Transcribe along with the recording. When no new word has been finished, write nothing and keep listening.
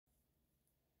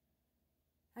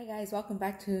Hi guys, welcome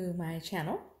back to my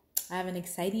channel. I have an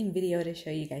exciting video to show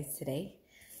you guys today.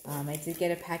 I did get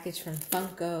a package from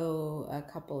Funko a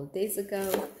couple of days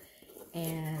ago,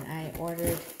 and I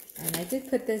ordered, and I did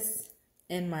put this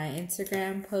in my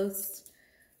Instagram post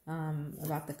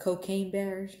about the cocaine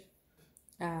bears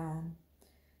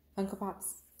Funko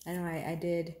Pops. I know I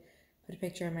did put a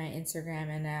picture in my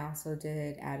Instagram, and I also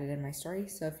did add it in my story,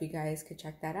 so if you guys could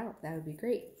check that out, that would be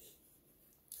great.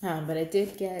 But I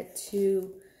did get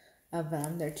two of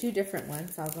them. They're two different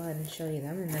ones. So I'll go ahead and show you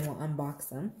them, and then we'll unbox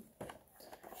them.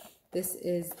 This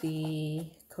is the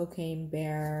cocaine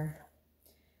bear,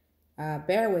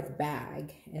 bear with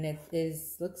bag, and it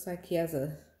looks like he has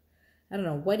a, I don't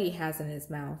know what he has in his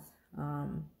mouth.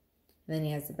 And then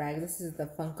he has the bag. This is the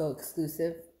Funko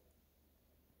exclusive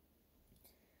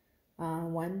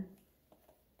one,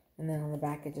 and then on the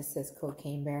back it just says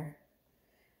cocaine bear.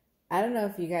 I don't know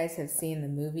if you guys have seen the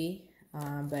movie,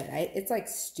 but it's like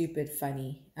stupid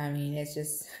funny. I mean, it's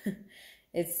just,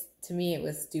 to me it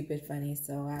was stupid funny.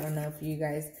 So I don't know if you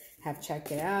guys have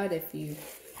checked it out. If you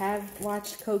have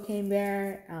watched Cocaine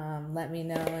Bear, let me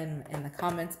know in the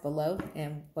comments below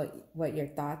and what your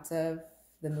thoughts of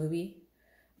the movie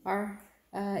are.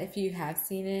 If you have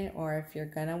seen it, or if you're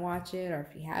gonna watch it, or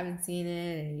if you haven't seen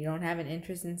it and you don't have an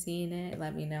interest in seeing it,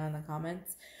 let me know in the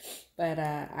comments. But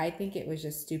I think it was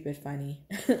just stupid funny.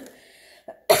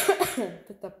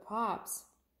 But the pops,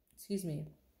 excuse me,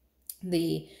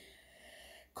 the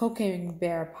cocaine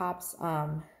bear pops,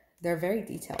 they're very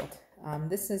detailed.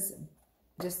 This is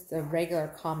just a regular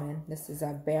common. This is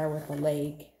a bear with a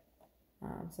leg.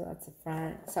 So that's the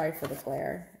front. Sorry for the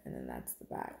glare. And then that's the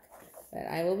back. But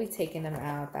I will be taking them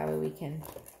out. That way we can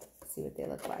see what they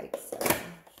look like. So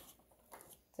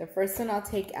first one I'll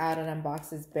take out and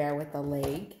unbox is bear with a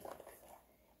leg.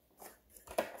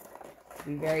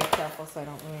 Be very careful so I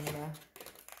don't ruin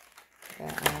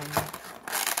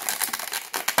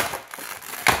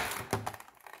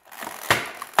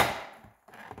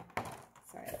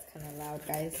sorry, it's kind of loud,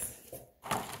 guys.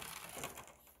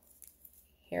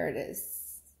 Here it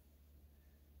is.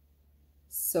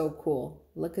 So cool.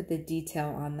 Look at the detail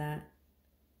on that.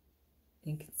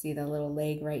 You can see the little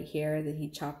leg right here that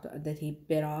he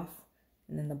bit off,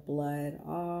 and then the blood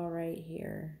all right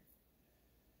here.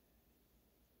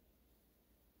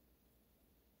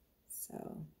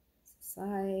 So it's the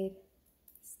side,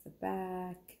 it's the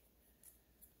back,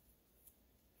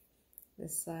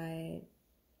 this side.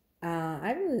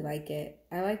 I really like it.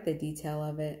 I like the detail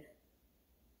of it.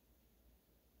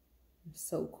 It's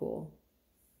so cool.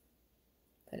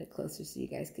 Put it closer so you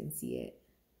guys can see it.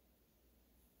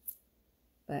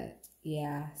 But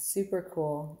yeah, super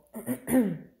cool.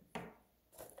 And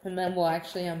then we'll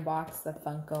actually unbox the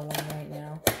Funko one right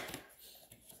now.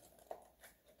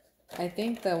 I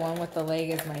think the one with the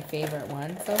leg is my favorite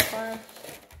one so far.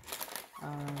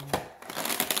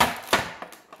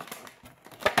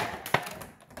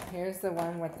 Here's the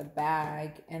one with the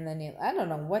bag, and then I don't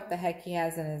know what the heck he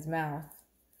has in his mouth.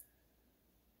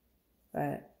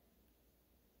 But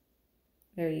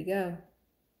there you go.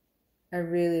 I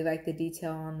really like the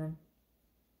detail on them.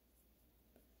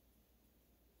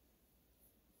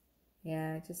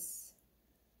 Yeah, it just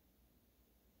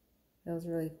feels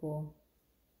really cool.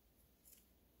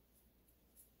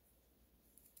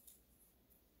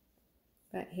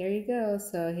 But here you go.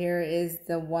 So here is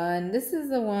the one. This is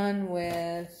the one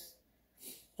with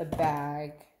the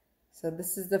bag. So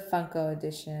this is the Funko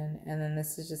edition. And then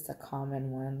this is just a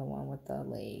common one, the one with the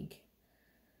leg.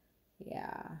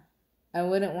 Yeah. I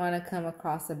wouldn't want to come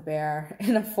across a bear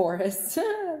in a forest.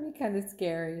 That'd be kind of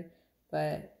scary.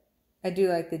 But I do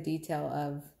like the detail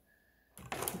of,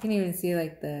 you can even see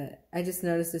like I just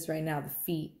noticed this right now, the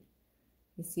feet.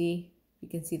 You see? You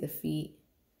can see the feet.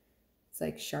 It's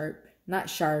like sharp.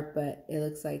 Not sharp, but it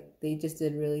looks like they just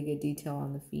did really good detail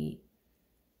on the feet.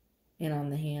 And on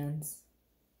the hands.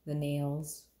 The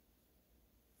nails.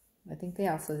 I think they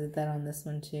also did that on this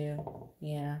one too.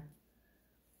 Yeah.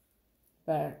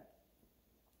 But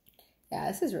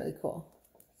yeah, this is really cool.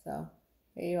 So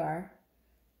here you are.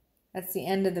 That's the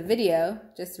end of the video.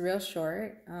 Just real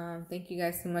short. Thank you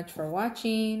guys so much for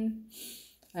watching.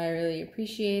 I really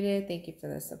appreciate it. Thank you for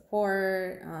the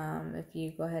support. If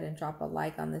you go ahead and drop a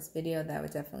like on this video, that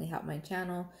would definitely help my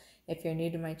channel. If you're new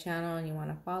to my channel and you want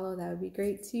to follow, that would be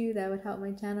great too. That would help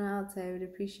my channel out, so I would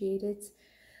appreciate it.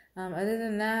 Other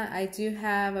than that, I do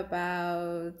have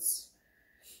about,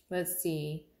 let's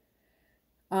see.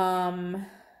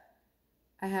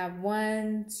 I have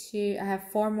I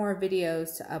have 4 more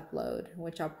videos to upload,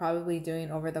 which I'll probably be doing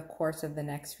over the course of the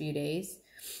next few days,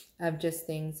 of just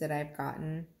things that I've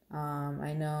gotten.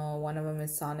 I know one of them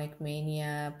is Sonic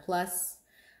Mania Plus.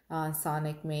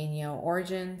 Sonic Mania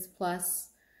Origins Plus.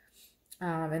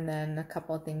 And then a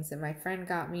couple of things that my friend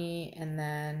got me, and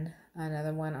then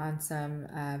another one on some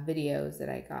videos that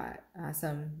I got,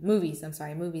 some movies,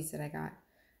 movies that I got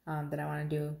that I want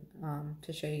to do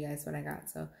to show you guys what I got.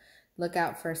 So look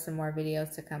out for some more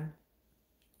videos to come.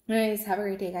 Anyways, have a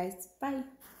great day, guys. Bye.